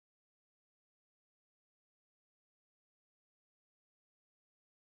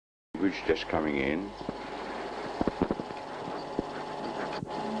Cambridge just coming in,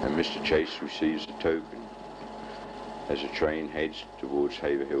 and Mr. Chase receives a token as the train heads towards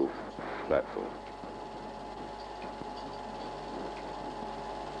Haverhill platform.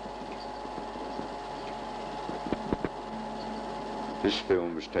 This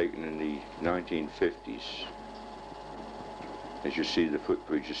film was taken in the 1950s. As you see, the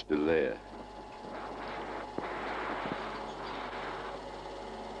footbridge is still there.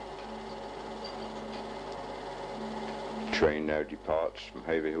 The train now departs from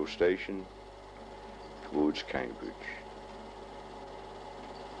Haverhill station towards Cambridge.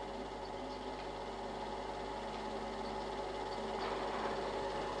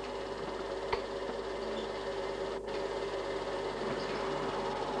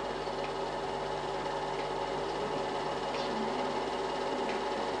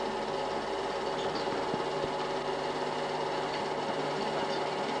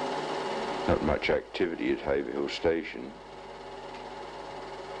 Not much activity at Haverhill station.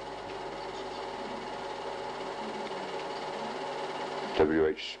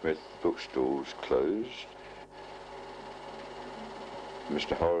 W.H. Smith bookstall is closed.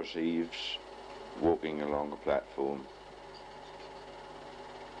 Mr. Horace Eves walking along the platform.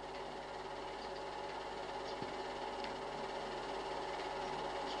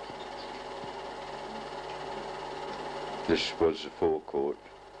 This was the forecourt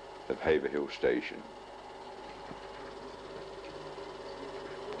of Haverhill station.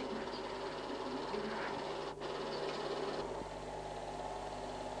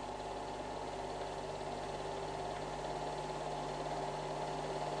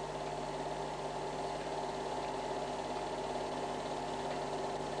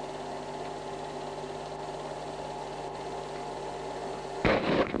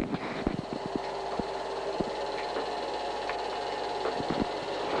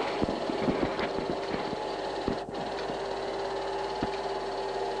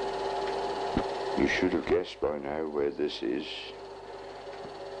 You should have guessed by now where this is.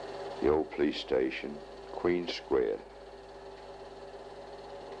 The old police station, Queen Square.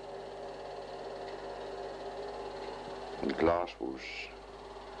 And Glasswell's,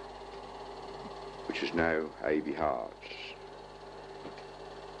 which is now A.B. Hart's.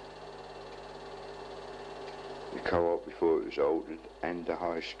 The co-op before it was altered, and the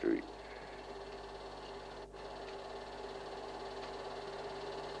High Street.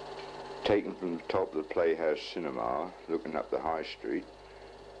 Taken from the top of the Playhouse Cinema, looking up the High Street.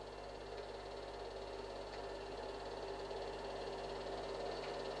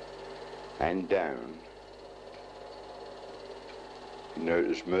 And down, you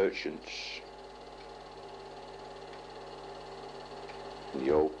notice merchants in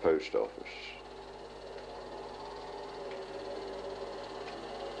the old post office.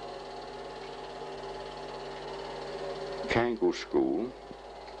 Cangle School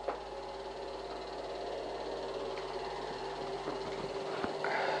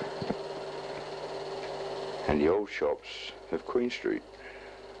and the old shops of Queen Street.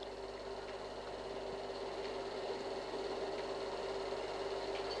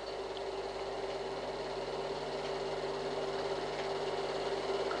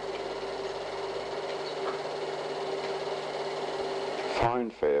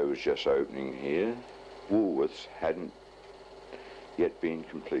 Fine Fair was just opening here. Woolworths hadn't yet been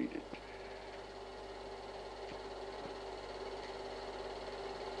completed.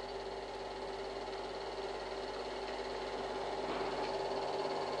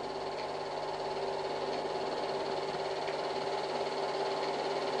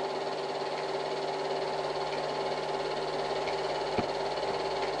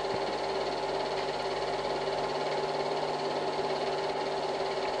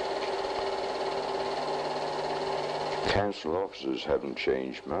 Council officers haven't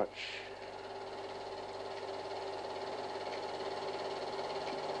changed much.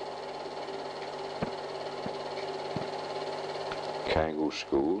 Cangle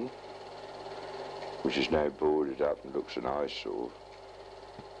School, which is now boarded up and looks an eyesore.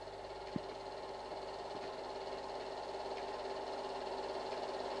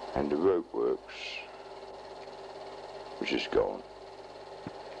 And the rope works, which is gone.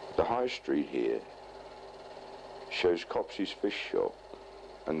 The High Street here shows Copsy's fish shop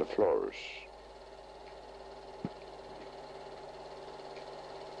and the florist.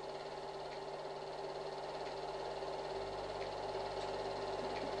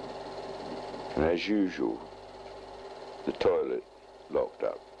 And as usual, the toilet locked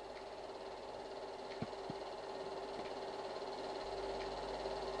up.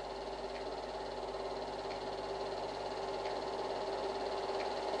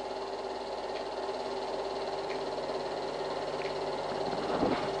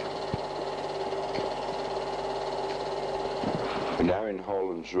 now in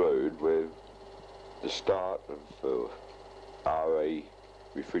Hollands Road, where the start of RA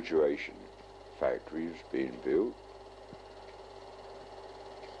refrigeration factory is being built.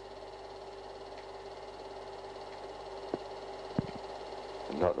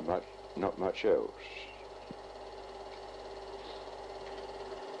 And not much else.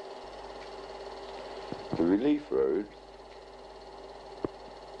 The Relief Road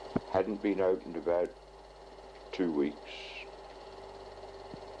hadn't been opened about 2 weeks.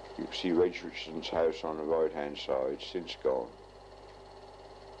 You can see Reg Richardson's house on the right hand side, since gone.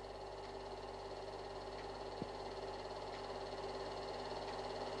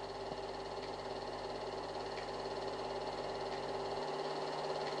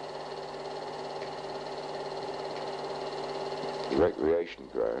 The recreation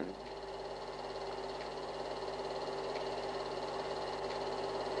ground.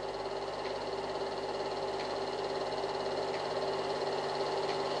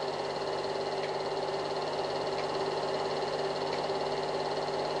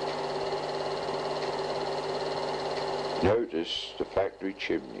 Notice the factory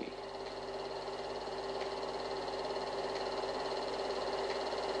chimney.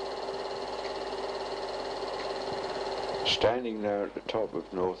 Standing now at the top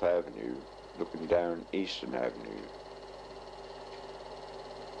of North Avenue, looking down Eastern Avenue,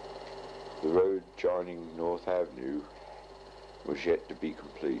 the road joining North Avenue was yet to be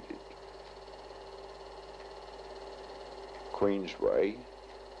completed. Queensway,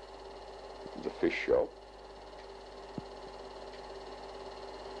 the fish shop,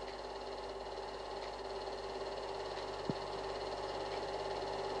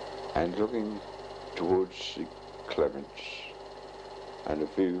 and looking towards the Clements and a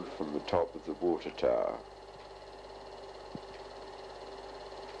view from the top of the water tower.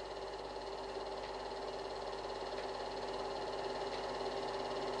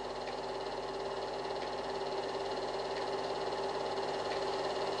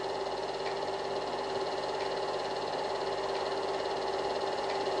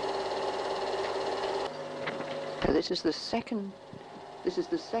 So this is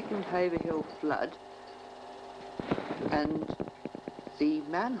the second Haverhill flood, and the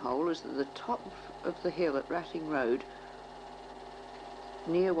manhole is at the top of the hill at Ratting Road,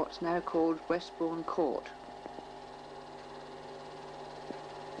 near what's now called Westbourne Court.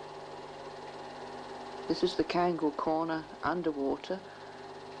 This is the Cangle Corner underwater,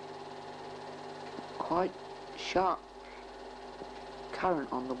 quite sharp current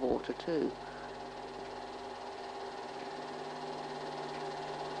on the water too.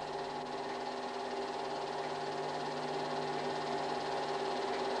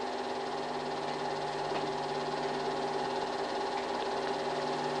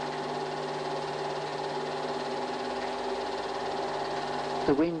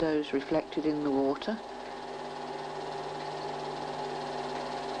 The windows reflected in the water.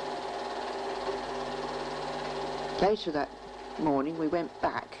 Later that morning we went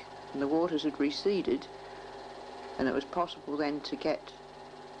back and the waters had receded, and it was possible then to get,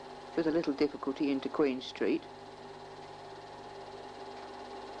 with a little difficulty, into Queen Street.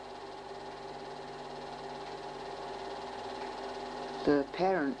 The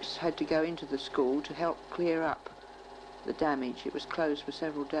parents had to go into the school to help clear up the damage. It was closed for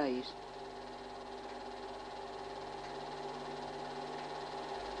several days.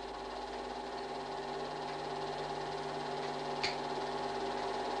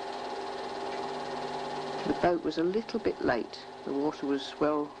 The boat was a little bit late. The water was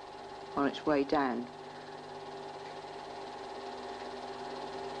well on its way down.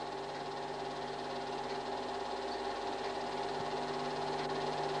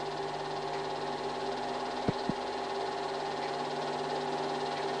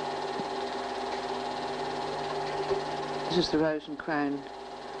 This is the Rose and Crown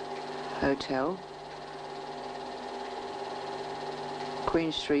Hotel.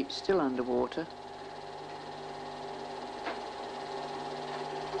 Queen Street still underwater.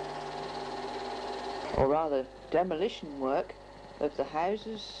 Or rather, demolition work of the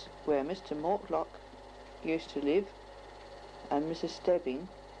houses where Mr. Mortlock used to live and Mrs. Stebbing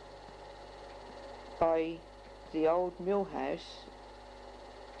by the old mill house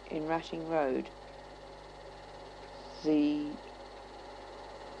in Ratting Road. The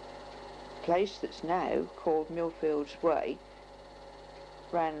place that's now called Millfields Way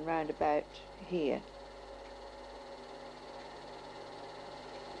ran round about here.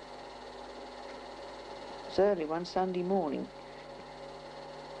 It was early one Sunday morning.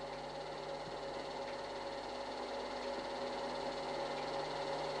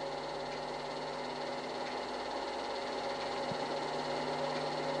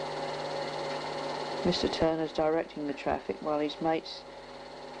 Mr. Turner's directing the traffic while his mates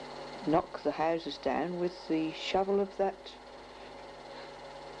knock the houses down with the shovel of that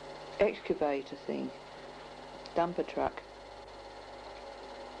excavator thing, dumper truck.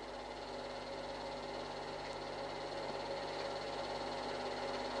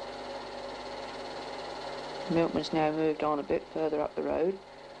 The milkman's now moved on a bit further up the road.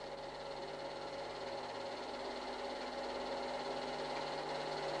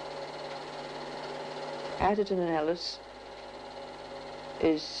 Atherton and Ellis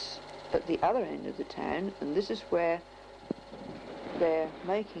is at the other end of the town, and this is where they're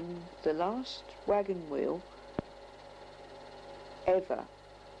making the last wagon wheel ever.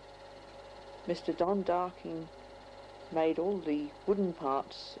 Mr. Don Darking made all the wooden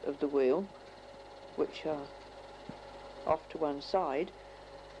parts of the wheel, which are off to one side,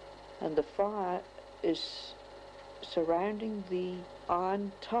 and the fire is surrounding the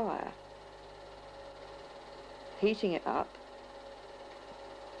iron tyre, heating it up,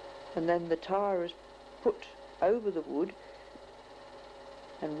 and then the tyre is put over the wood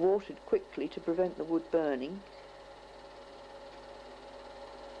and watered quickly to prevent the wood burning,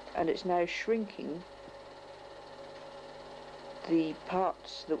 and it's now shrinking the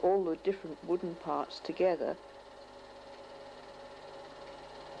parts, all the different wooden parts together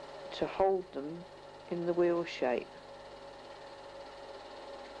to hold them in the wheel shape.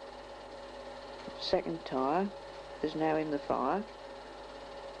 Second tyre is now in the fire,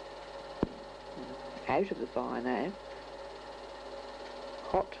 out of the fire now,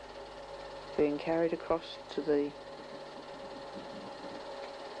 hot, being carried across to the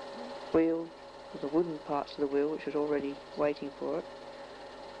wheel, the wooden parts of the wheel, which was already waiting for it.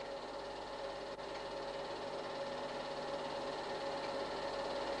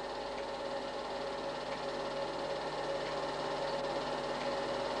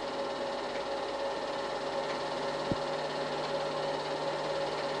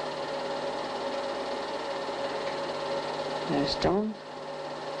 There's Don,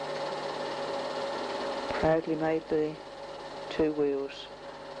 proudly made the two wheels.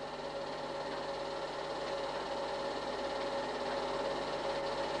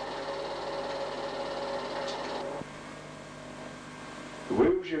 The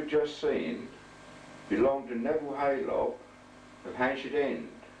wheels you've just seen belong to Neville Haylock of Hanshead End,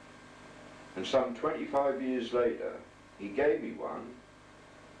 and some 25 years later he gave me one,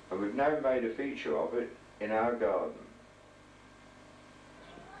 and we've now made a feature of it in our garden.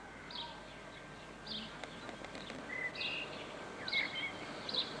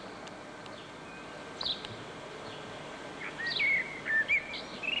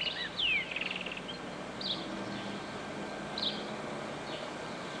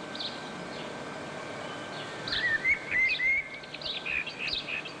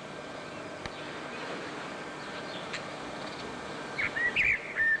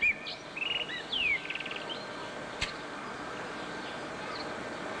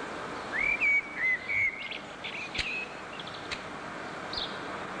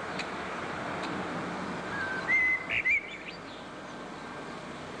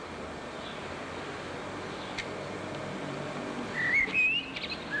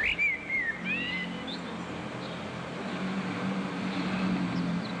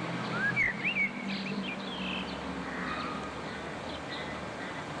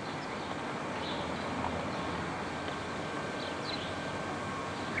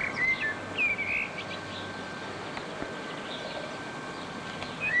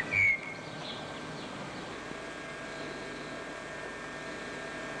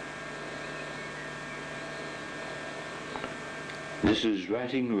 This is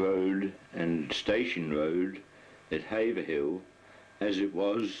Ratting Road and Station Road at Haverhill as it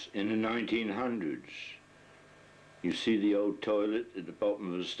was in the 1900s. You see the old toilet at the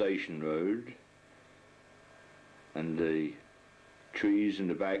bottom of the station road and the trees in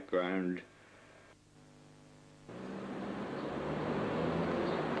the background.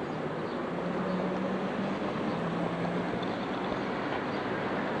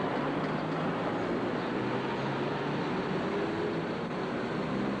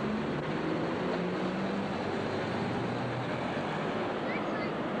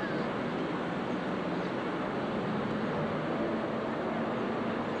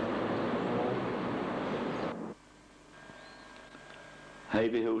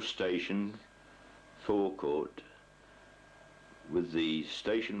 Haverhill Station forecourt with the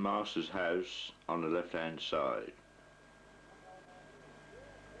station master's house on the left hand side.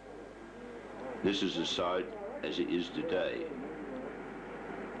 This is the site as it is today.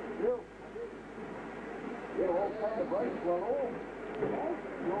 Yeah,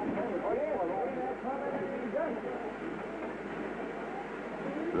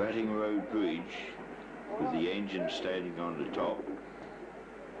 Ratting Road Bridge with the engine standing on the top.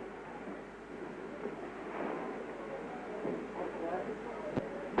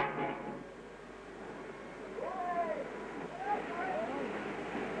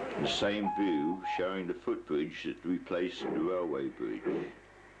 The same view showing the footbridge that replaced the railway bridge.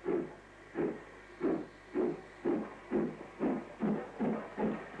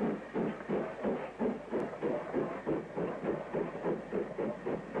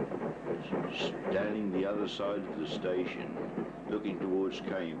 Standing the other side of the station, looking towards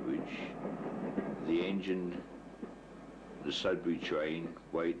Cambridge, the engine, the Sudbury train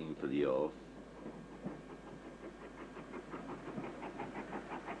waiting for the off.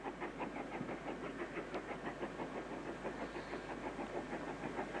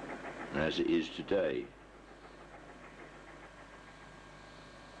 As it is today.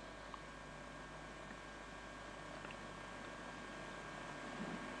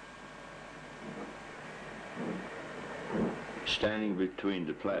 Standing between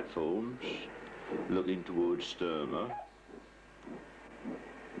the platforms, looking towards Sturmer,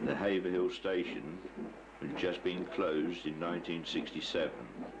 the Haverhill station had just been closed in 1967.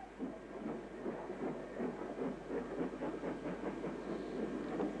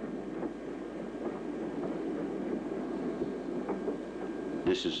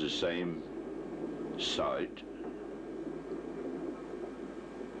 This is the same site.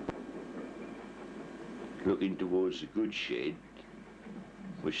 Looking towards the goods shed,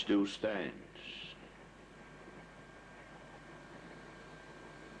 which still stands.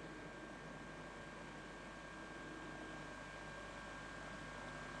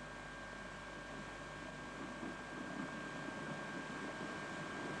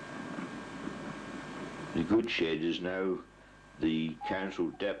 The goods shed is now the council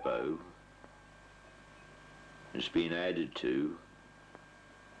depot. It's been added to.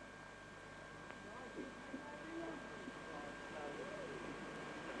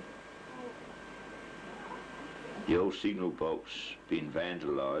 The old signal box been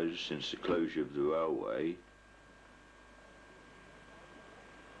vandalised since the closure of the railway.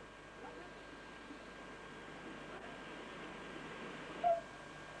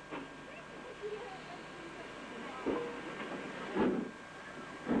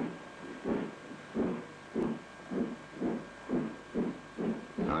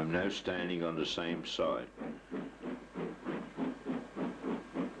 I'm now standing on the same site.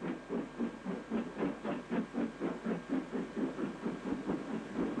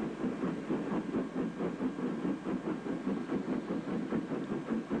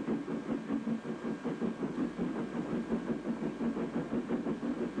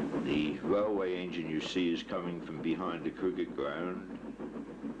 The railway engine you see is coming from behind the cricket ground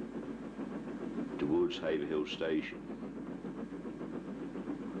towards Haverhill Station.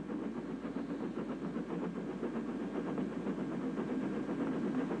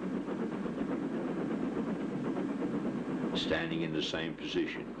 Standing in the same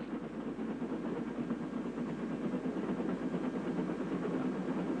position.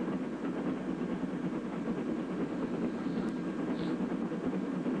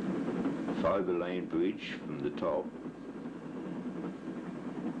 Fibre Lane Bridge from the top,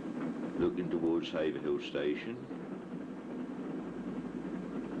 looking towards Haverhill Station.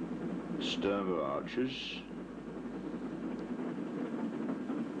 Sturmer Arches.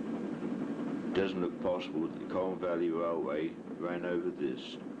 Doesn't look possible that the Colne Valley Railway ran over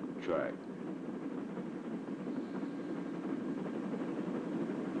this track.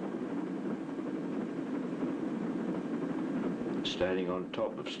 Standing on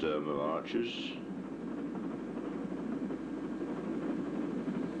top of Sturmer Arches,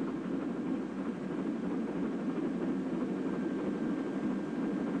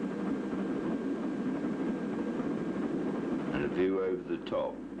 and a view over the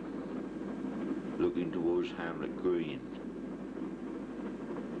top, looking towards Hamlet Green.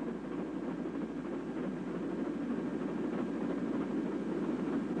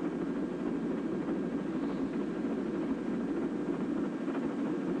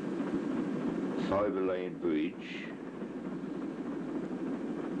 Fibre Lane Bridge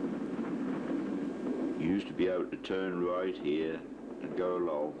used to be able to turn right here and go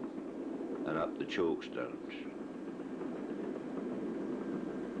along and up the Chalkstones.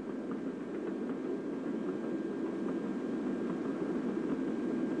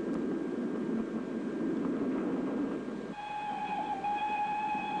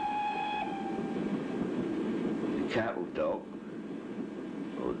 The cattle dock,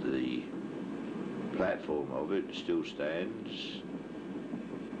 or the platform of it, still stands,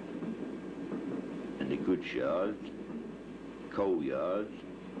 and the goods yard, coal yard,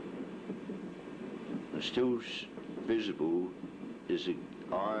 And still visible is the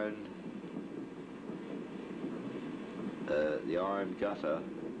iron gutter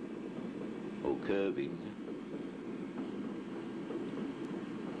or curbing,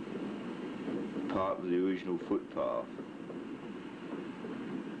 part of the original footpath.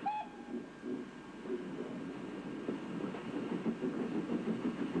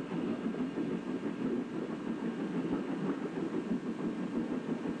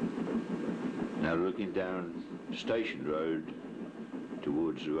 Now looking down Station Road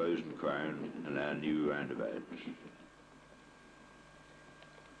towards the Rose and Crown and our new roundabouts.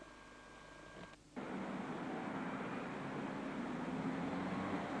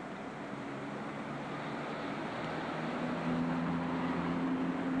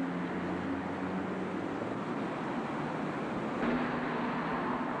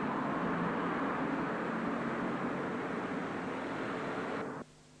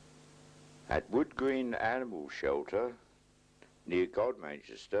 At Wood Green Animal Shelter, near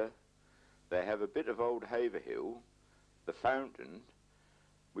Godmanchester, they have a bit of old Haverhill, the fountain,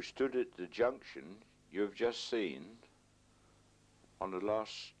 which stood at the junction you have just seen on the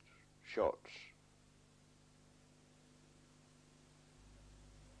last shots.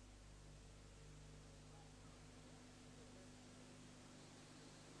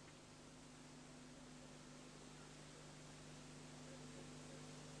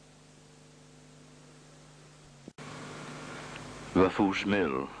 Ruffles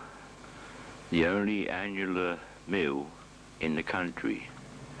Mill, the only annular mill in the country.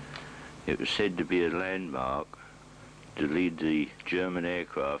 It was said to be a landmark to lead the German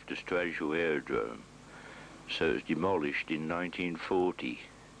aircraft to Stragel Aerodrome, so it was demolished in 1940.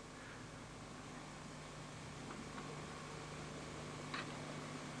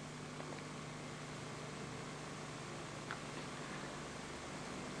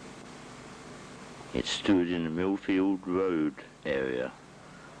 It stood in the Millfield Road area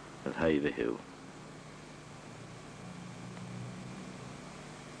of Haverhill.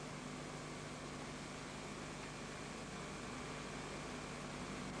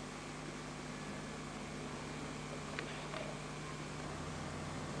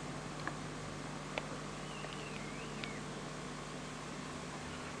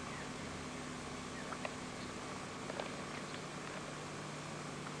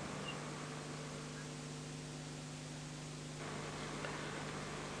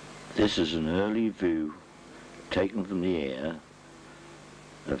 This is an early view taken from the air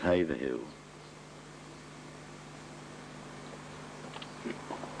of Haverhill.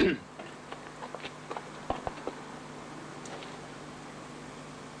 You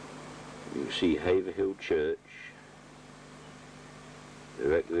see Haverhill Church, the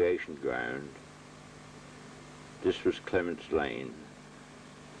recreation ground. This was Clement's Lane.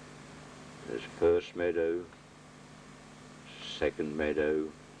 There's first meadow, second meadow,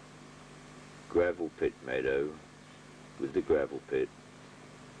 gravel pit meadow with the gravel pit,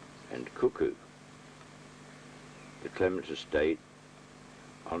 and Cuckoo. The Clements estate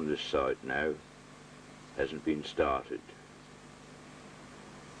on this site now hasn't been started.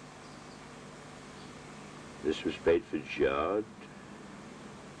 This was Bedford's yard.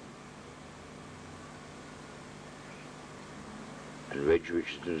 And Reg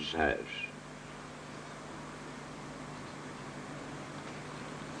Richardson's house.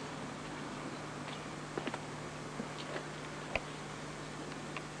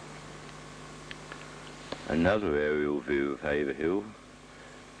 Another aerial view of Haverhill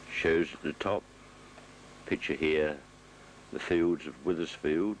shows at the top picture here the fields of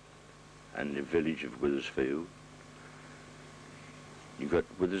Withersfield and the village of Withersfield. You've got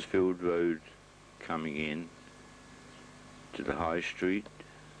Withersfield Road coming in to the High Street,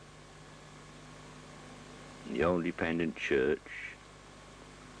 the Old Dependent Church,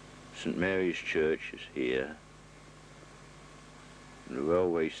 St Mary's Church is here, and the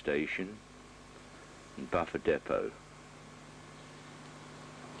railway station and Buffer Depot.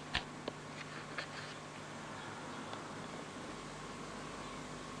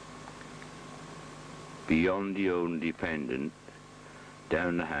 Beyond the Old Independent,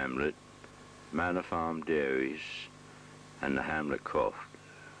 down the hamlet, Manor Farm Dairies and the Hamlet Croft.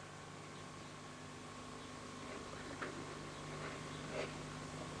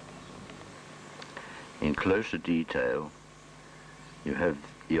 In closer detail, you have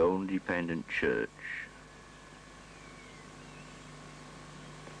the Old Independent Church,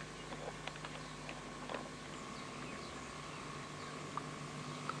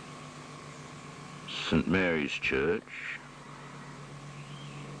 St Mary's Church,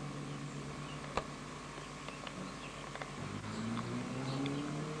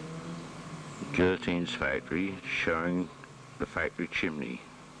 Gertine's factory, showing the factory chimney.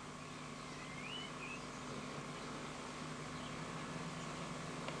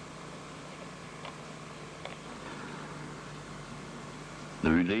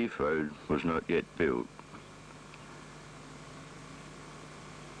 The relief road was not yet built.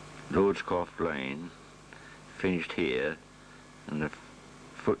 Lordscroft Lane finished here, and the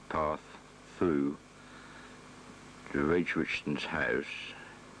footpath through to Reg Richardson's house.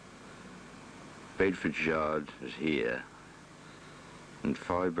 Bedford's Yard is here, and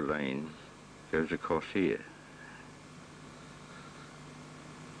Fibre Lane goes across here.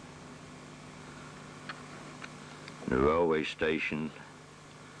 The railway station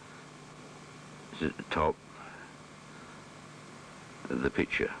is at the top of the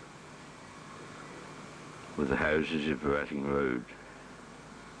picture, with the houses of Ratting Road.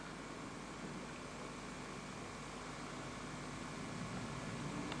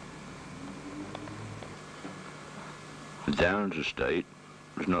 The Downs estate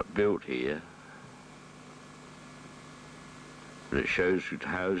was not built here, but it shows the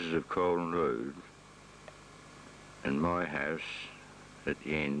houses of Crowland Road and my house at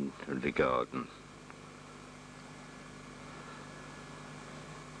the end of the garden.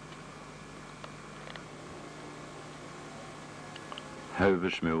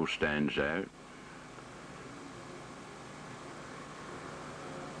 Hovis Mill stands out.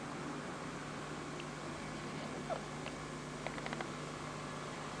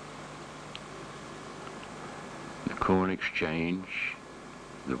 The Corn Exchange,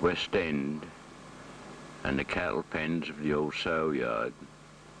 the West End, and the cattle pens of the old sale yard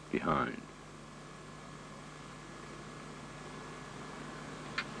behind.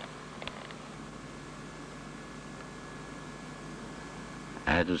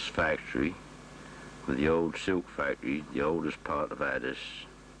 Addis factory, with the old silk factory, the oldest part of Addis,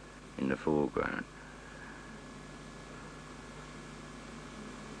 in the foreground.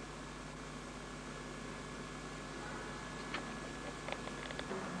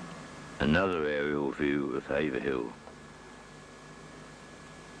 Another aerial view of Haverhill.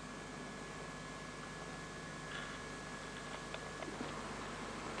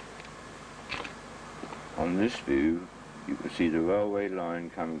 On this view, you can see the railway line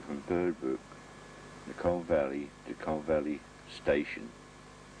coming from Birdbrook, the Coal Valley to Coal Valley Station.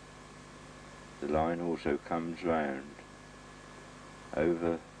 The line also comes round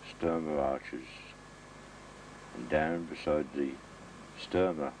over Sturmer Arches and down beside the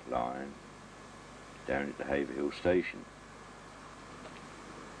Sturmer line down at the Haverhill station.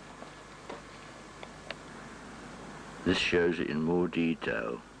 This shows it in more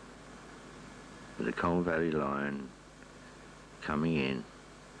detail, with the Coal Valley line coming in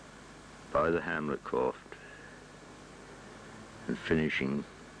by the Hamlet Croft and finishing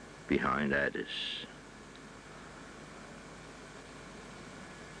behind Addis.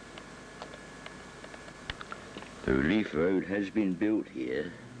 The relief road has been built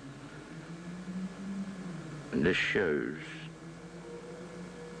here, and this shows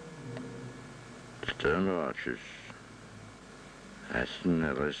Sturmer Arches, Aston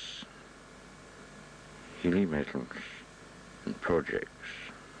Ellis, Healy Metals and Projects.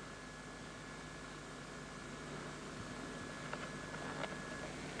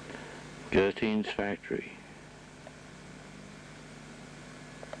 Gertine's factory,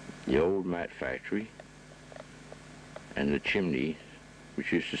 the old mat factory, and the chimney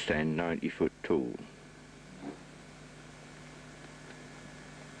which used to stand 90 foot tall.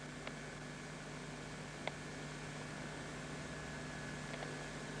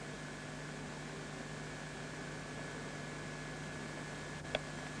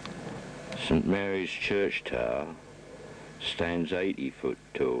 St Mary's Church Tower stands 80 foot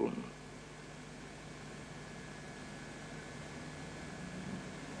tall.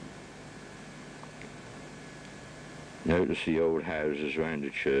 Notice the old houses round the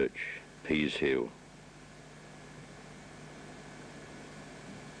church, Pease Hill.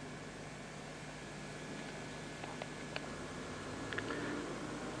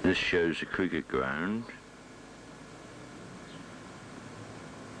 This shows the cricket ground.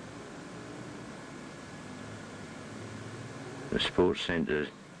 The sports centre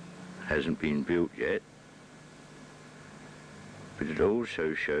hasn't been built yet, but it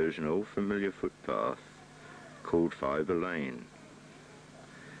also shows an old familiar footpath called Fibre Lane,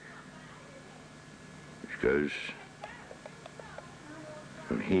 which goes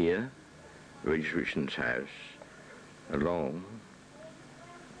from here, Reg Richardson's house, along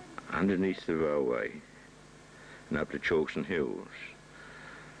underneath the railway and up to Chalkson Hills.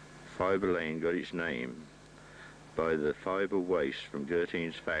 Fibre Lane got its name by the fibre waste from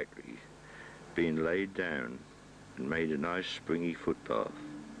Gertine's factory been laid down and made a nice springy footpath.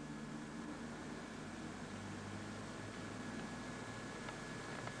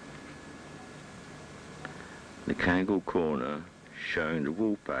 The Cangle corner showing the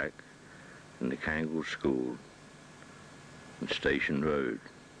Woolpack and the Cangle School and Station Road.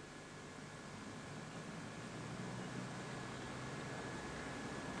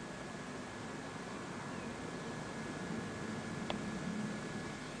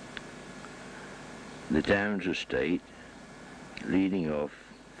 The Downs estate leading off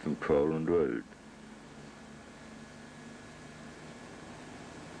from Crowland Road.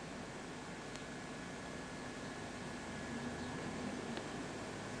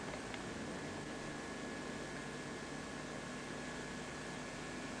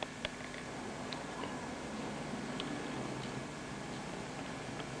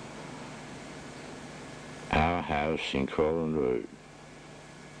 Our house in Crowland Road.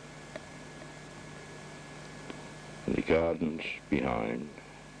 And the gardens behind.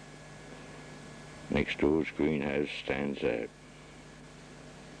 Next door's greenhouse stands out.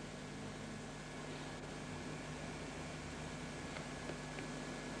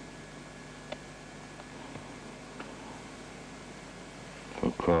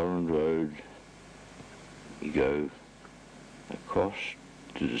 From Crowland Road you go across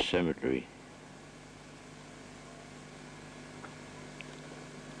to the cemetery.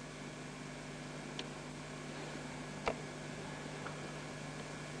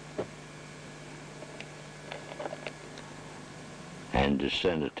 And the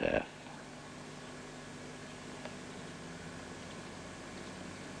cenotaph.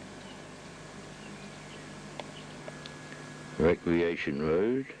 Recreation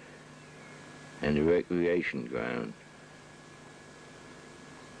Road and the recreation ground.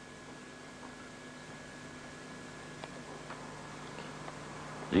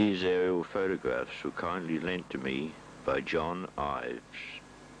 These aerial photographs were kindly lent to me by John Ives.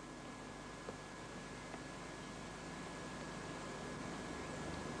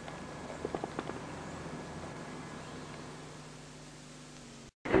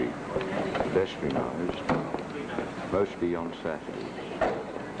 Pedestrianised, mostly on Saturdays.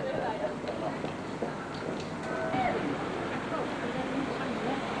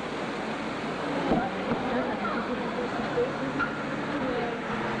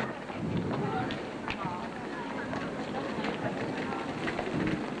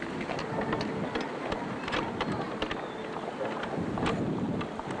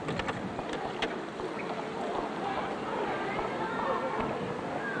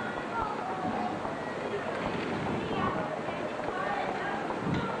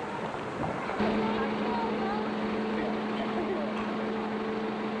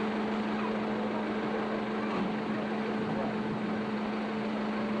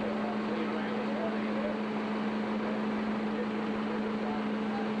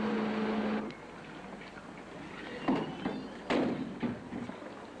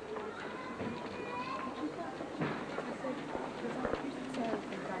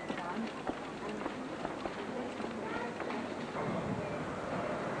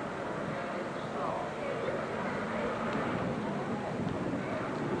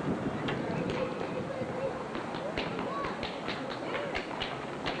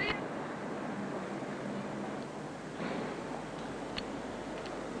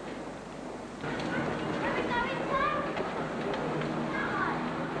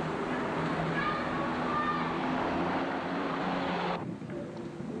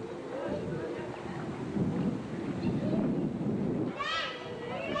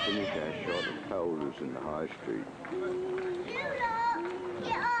 In the High Street.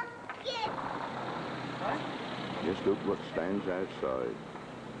 Just look what stands outside.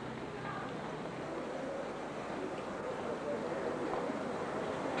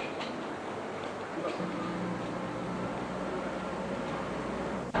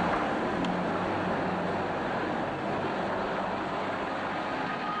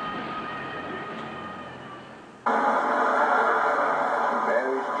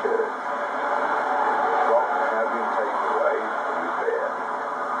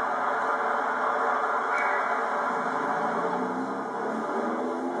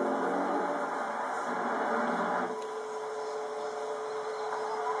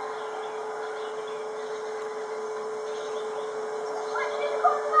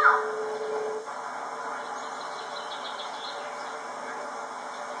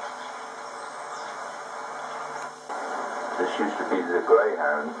 This used to be the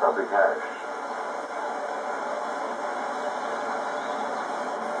Greyhound public house.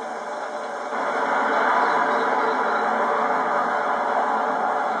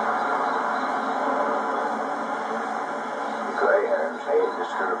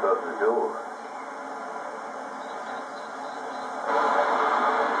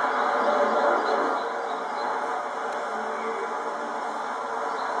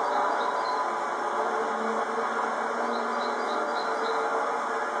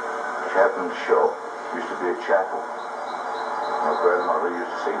 husband's shop used to be a chapel. My grandmother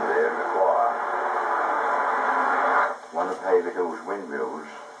used to sing there in the choir. One of Haverhill's windmills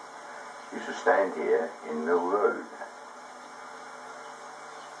used to stand here in Mill Road.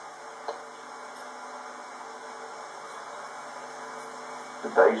 The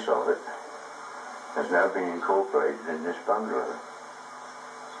base of it has now been incorporated in this bungalow.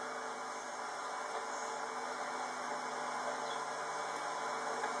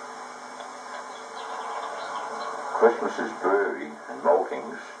 Christmas's Brewery and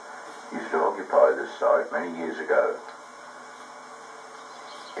Maltings used to occupy this site many years ago.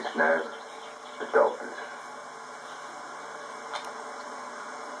 It's now the doctor's.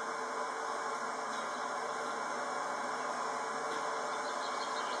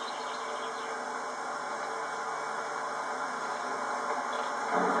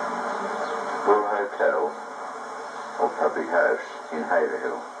 Hotel, or public house, in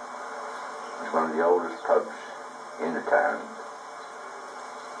Haverhill. It's one of the oldest pubs in the town.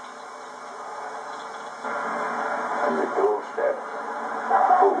 And the doorstep, the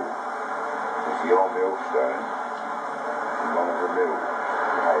pool, is the old millstone in one of the mills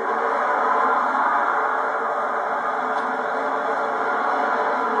in Haverhill.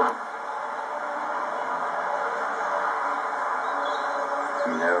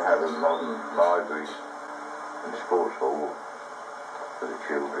 We now have a modern library and sports hall for the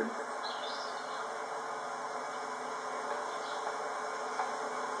children.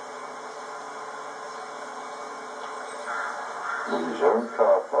 With his own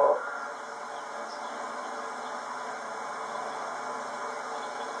car park,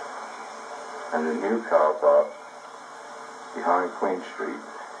 and a new car park behind Queen Street.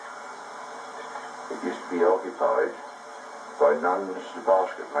 It used to be occupied by Nuns the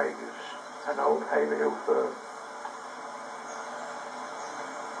Basket Makers, an old Haverhill firm.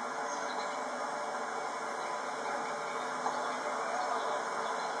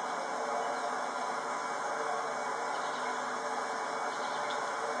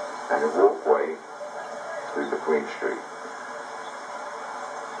 And a walkway through the Queen Street.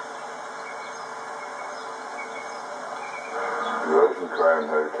 The Rose and Crown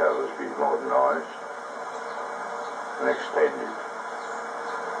Hotel has been modernised and extended.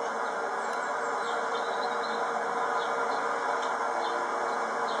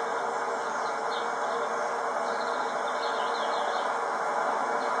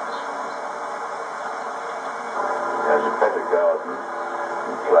 It has a better garden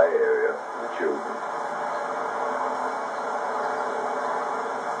and play area for the children.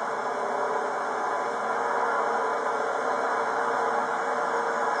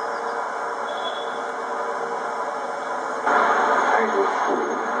 School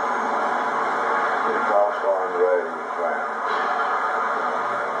with a cast iron railing and ground.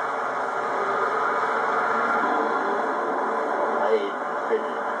 Made and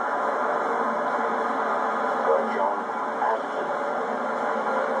fitted by John Aston.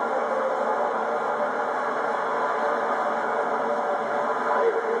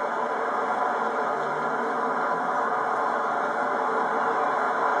 Haverhill.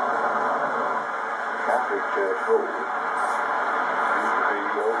 Catholic Church Hall.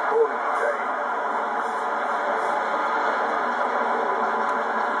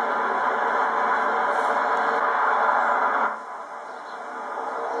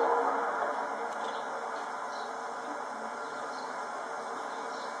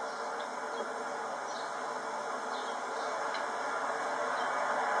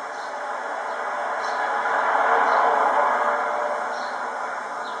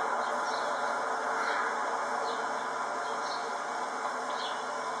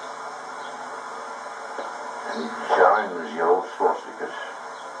 Behind was the old swastikas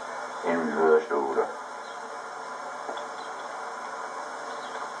in reversed order.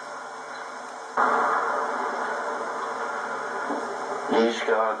 These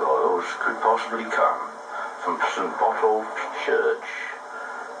gargoyles could possibly come from St Botolph's Church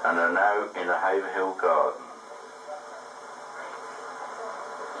and are now in the Haverhill Garden.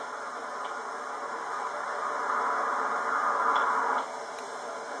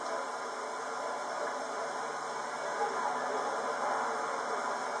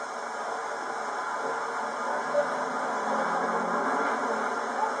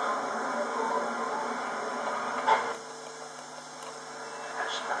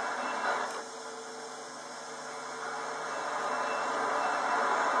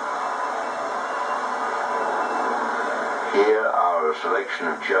 Here are a selection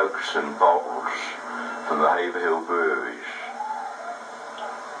of jugs and bottles from the Haverhill breweries.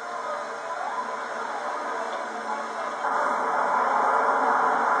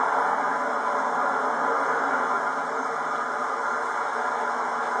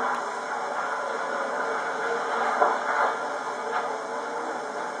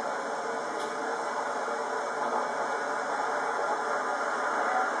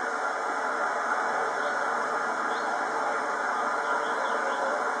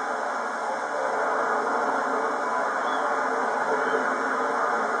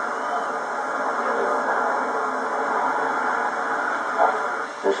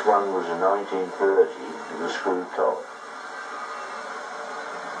 one was a 1930 with a screw top.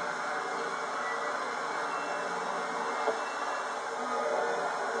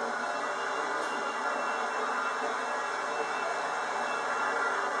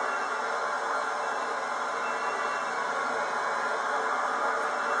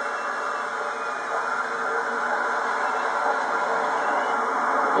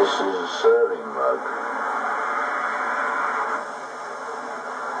 This is a serving mug.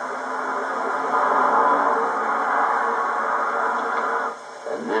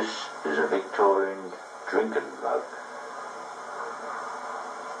 And this is a Victorian drinking mug.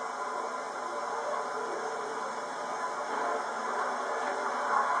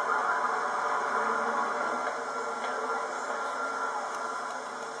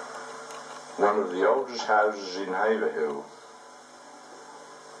 One of the oldest houses in Haverhill,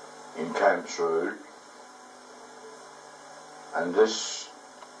 in Camps Road, and this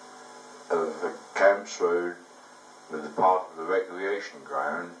of the Camps Road with the part of the recreation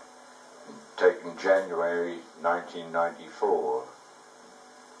ground taken January 1994.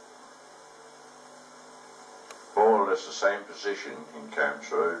 More or less the same position in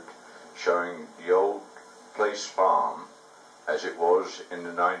Camps Road, showing the old place farm as it was in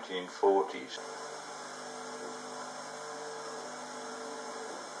the 1940s.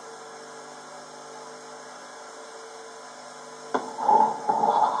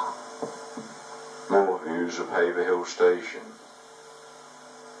 More views of Haverhill Station.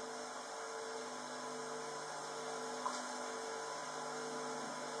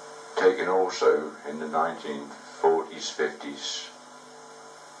 Taken also in the 1940s, 50s.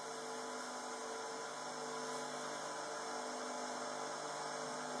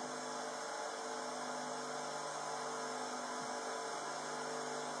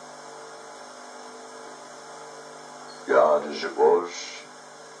 Yard as it was.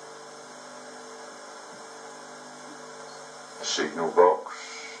 A signal box.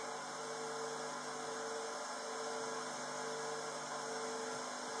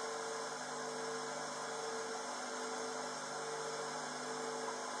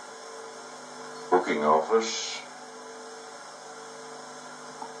 Booking office.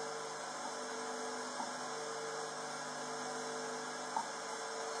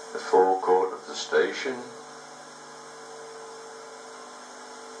 The forecourt of the station.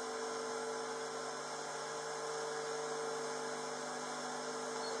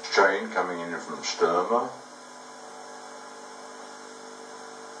 Train coming in from Sturma.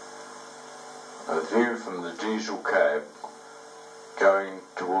 A view from the diesel cab going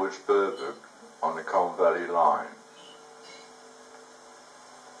towards Berwick on the Colne Valley line.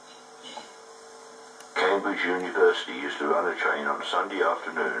 Cambridge University used to run a train on Sunday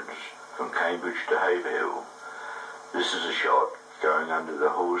afternoons from Cambridge to Haverhill. This is a shot going under the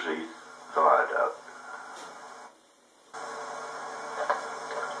Halsey Viaduct.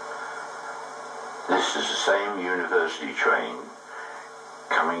 This is the same university train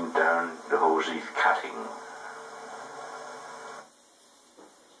coming down the Halsey cutting.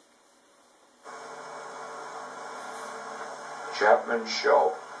 Chapman's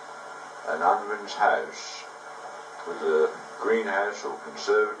shop, an Unman's house with a greenhouse or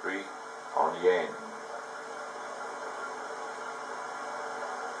conservatory on the end.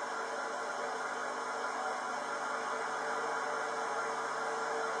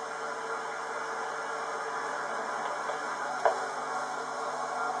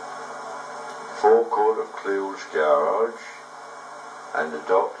 Forecourt of Cleel's garage and the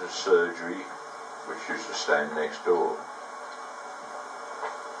doctor's surgery, which used to stand next door.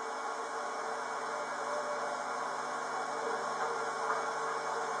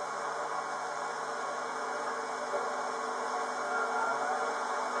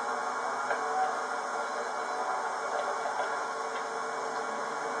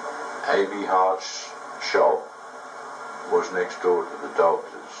 A.B. Hart's shop was next door to the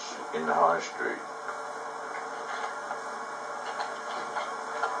doctor's in the High Street.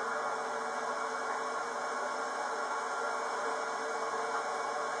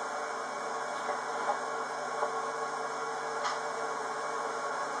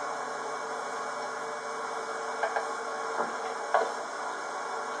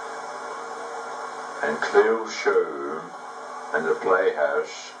 And Cleel's showroom and the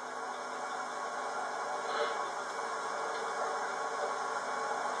playhouse.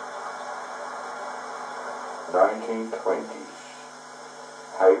 (1920s).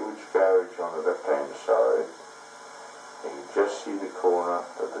 Haywood's garage on the left-hand side. You can just see the corner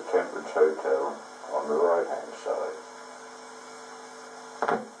of the Temperance Hotel on the right-hand side.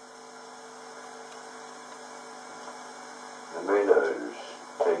 The meadows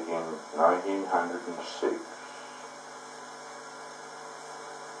taking 1906.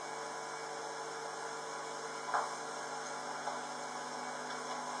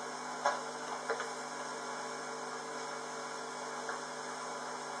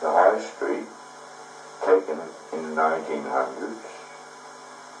 The High Street, taken in the 1900s.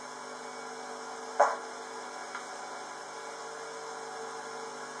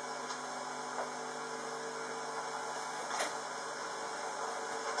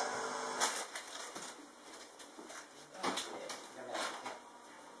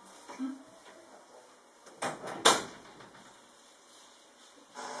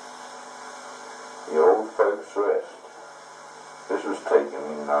 The Old Folks' Rest. This was taken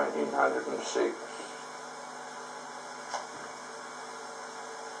in 1906.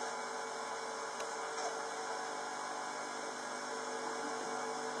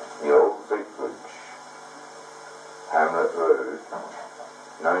 The Old Vicarage, Hamlet Road,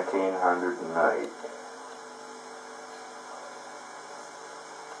 1908.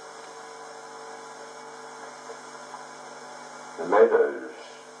 The Meadows,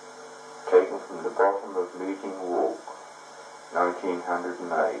 taken from the bottom of Meeting Walk,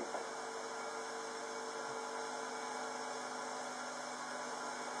 1908.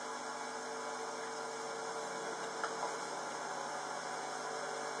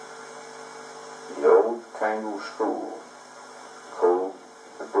 The Old Tangle School, called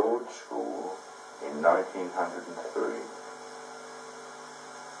the Broad School, in 1903.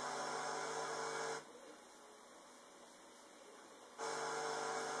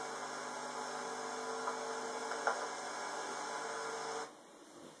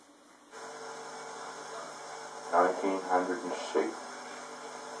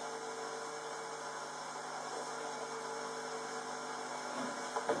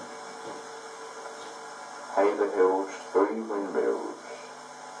 Haverhill's three windmills,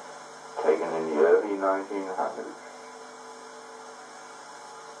 taken in the early 1900s.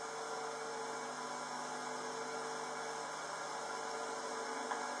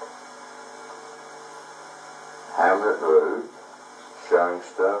 Hamlet Road, showing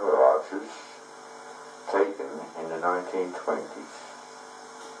stone arches, taken in the 1920s.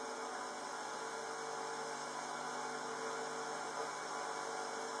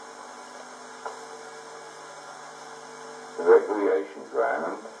 The recreation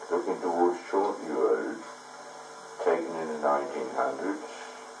ground, looking towards Chauncey Road, taken in the 1900s.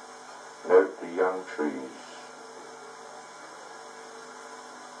 Note the young trees.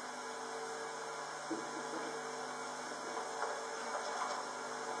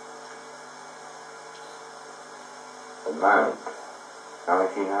 The Mount,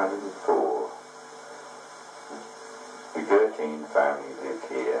 1904. The Gertine family lived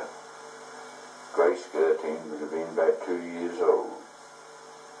here. Grace Gertine would have been about 2 years old.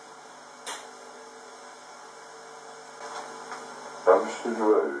 Bumstead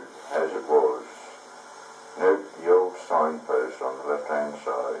Road, as it was. Note the old signpost on the left-hand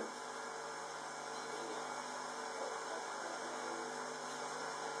side.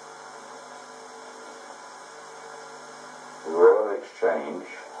 The Royal Exchange,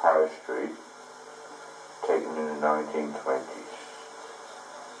 High Street, taken in the 1920s.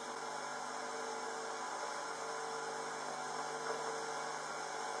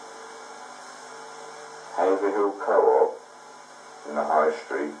 Haverhill Co-op in the High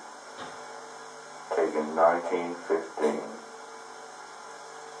Street, taken 1915.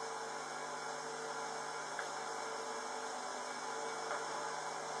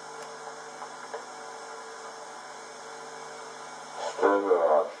 Stover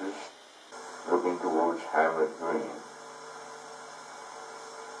Arches, looking towards Hamlet Green.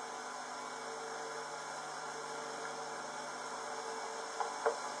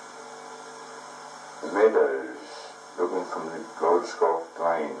 The Meadows, looking from the Godscroft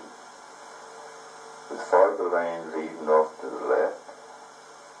Lane, with Fibre Lane leading off to the left,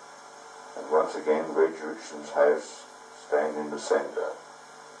 and once again Reg Richardson's house standing in the centre.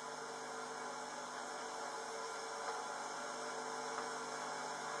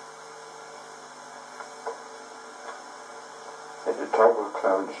 At the top of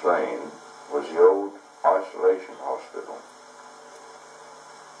Clarence Lane was the old isolation hospital.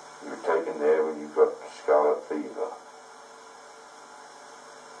 You were taken there when you got scarlet fever.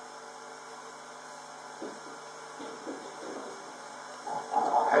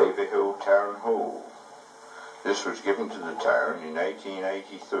 Haverhill Town Hall. This was given to the town in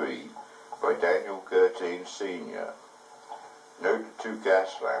 1883 by Daniel Gertine Sr. Note the 2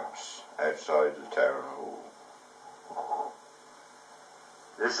 gas lamps outside the town hall.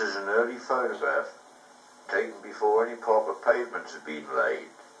 This is an early photograph taken before any proper pavements had been laid.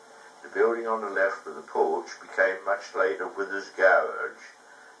 The building on the left with the porch became much later Withers Garage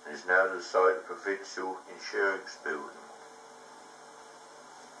and is now the site of Provincial Insurance Building.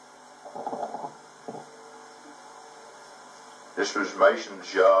 This was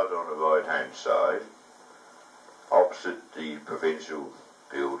Mason's Yard on the right hand side, opposite the Provincial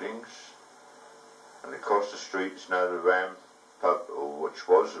buildings, and across the street is now the Ram Pub, or which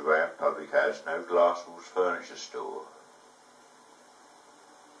was the Ram Public House, now Glasswell's Furniture Store.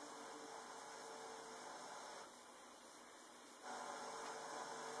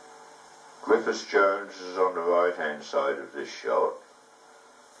 Griffiths Jones is on the right hand side of this shot,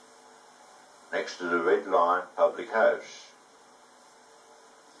 next to the Red Lion Public House.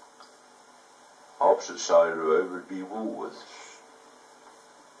 Opposite side of the road would be Woolworths.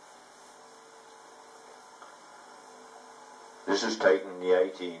 This is taken in the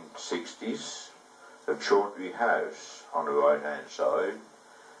 1860s of Chauntry House on the right hand side,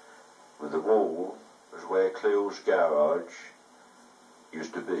 with the wall was where Cleo's Garage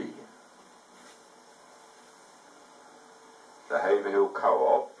used to be. The Haverhill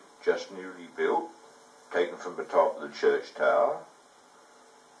Co-op, just newly built, taken from the top of the church tower.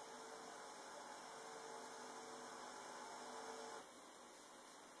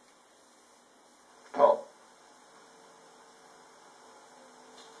 Top.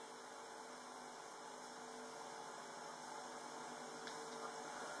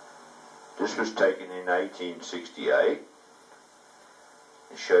 This was taken in 1868.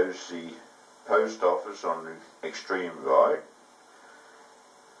 It shows the post office on the extreme right,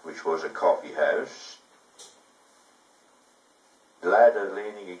 which was a coffee house. The ladder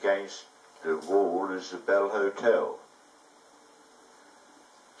leaning against the wall is the Bell Hotel.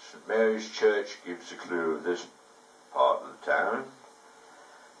 St Mary's Church gives a clue of this part of the town,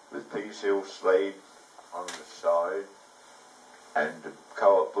 with Peace Hill Slade on the side and the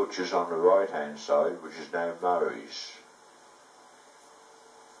Co-op Butchers on the right hand side, which is now Murray's.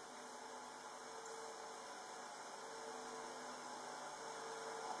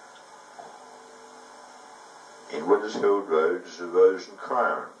 In Withersfield Road is the Rose and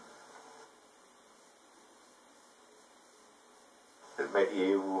Crown, of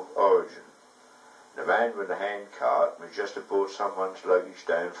medieval origin. The man with the hand cart may just have brought someone's luggage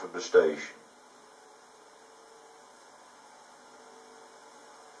down from the station.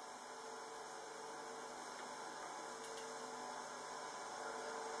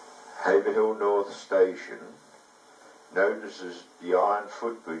 Haverhill North Station notices the iron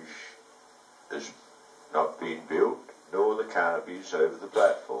footbridge has not been built, nor the canopies over the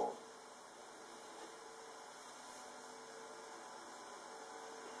platform.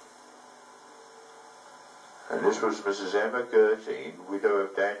 And this was Mrs. Emma Gertine, widow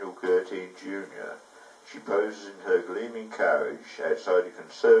of Daniel Gertine Jr. She poses in her gleaming carriage outside the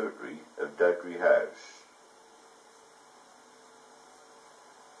conservatory of Dudley House.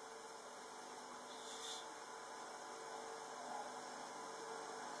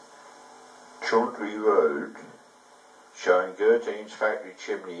 Chauntry Road, showing Gertine's factory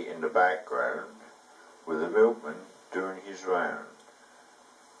chimney in the background, with a milkman doing his round.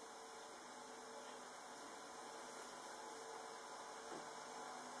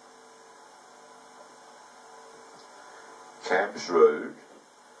 Camps Road,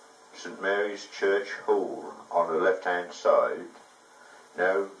 St Mary's Church Hall on the left-hand side,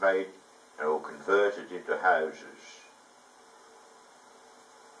 now made or converted into houses.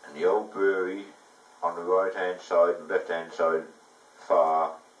 And the old brewery on the right hand side and left hand side,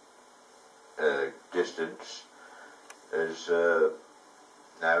 far distance, is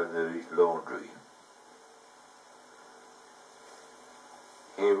now the laundry.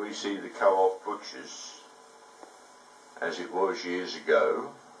 Here we see the Co-op Butchers as it was years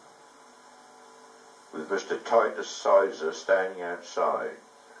ago, with Mr. Titus Sizer standing outside.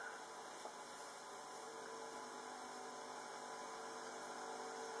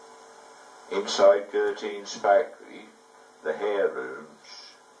 Inside Gertine's factory, the hair looms,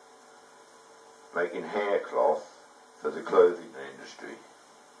 making hair cloth for the clothing industry.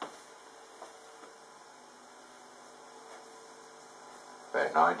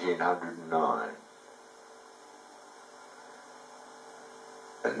 About 1909.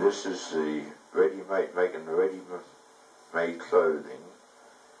 And this is the ready-made, making the ready-made clothing,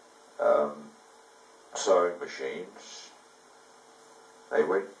 sewing machines. They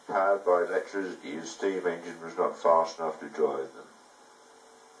went powered by electricity. The steam engine was not fast enough to drive them.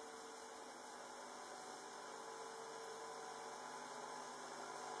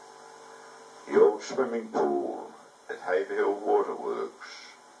 The old swimming pool at Haverhill Waterworks.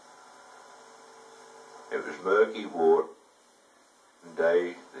 It was murky water One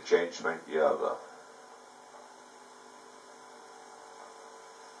day the gents went the other.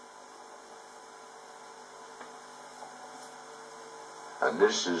 And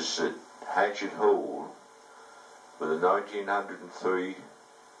this is at Hatchet Hall with a 1903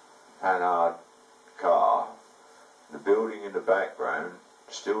 Panhard car. The building in the background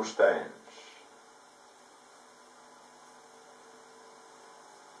still stands.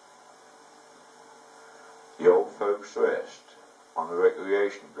 The old folks rest on the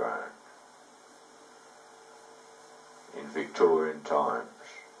recreation ground in Victorian times.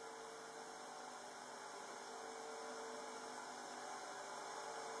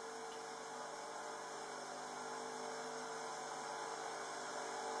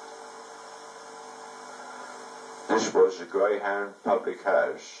 This was the Greyhound public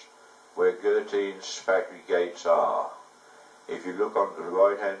house where Gertine's factory gates are. If you look on the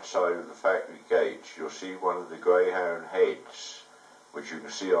right hand side of the factory gates, you'll see one of the Greyhound heads, which you can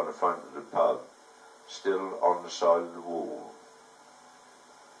see on the front of the pub, still on the side of the wall.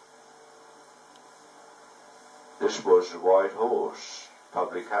 This was the White Horse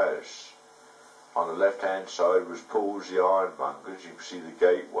public house. On the left hand side was Paul's the Ironmongers. You can see the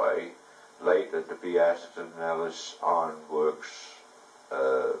gateway, later to be Atherton and Ellis Ironworks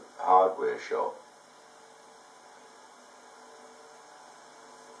hardware shop.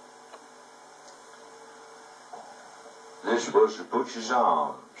 This was the Butcher's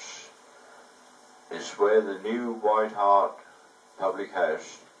Arms. It's where the new White Hart public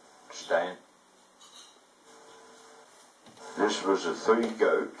house stands. This was the Three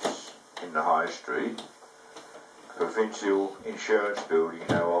Goats in the High Street. Provincial Insurance Building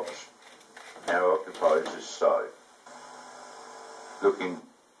now occupies this site. Looking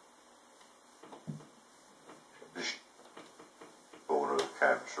the corner of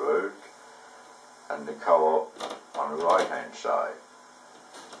Camps Road and the co-op on the right hand side,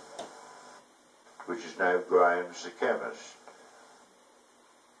 which is now Graham's the Chemist.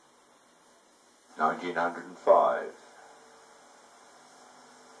 1905.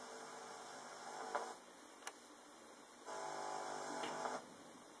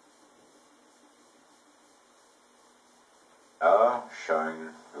 Showing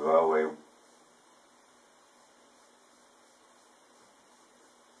the railway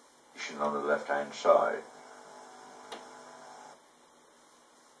on the left hand side.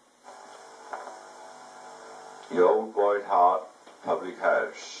 The old White Hart public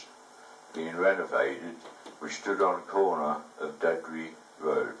house being renovated, which stood on the corner of Dadry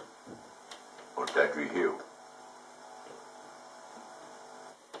Road or Dadry Hill.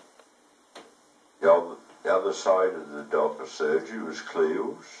 The other side of the dock of surgery was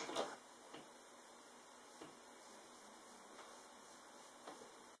Cleo's.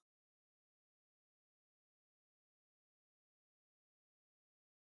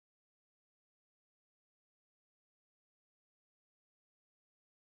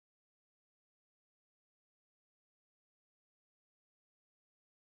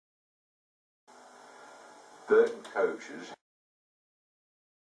 Burton Coaches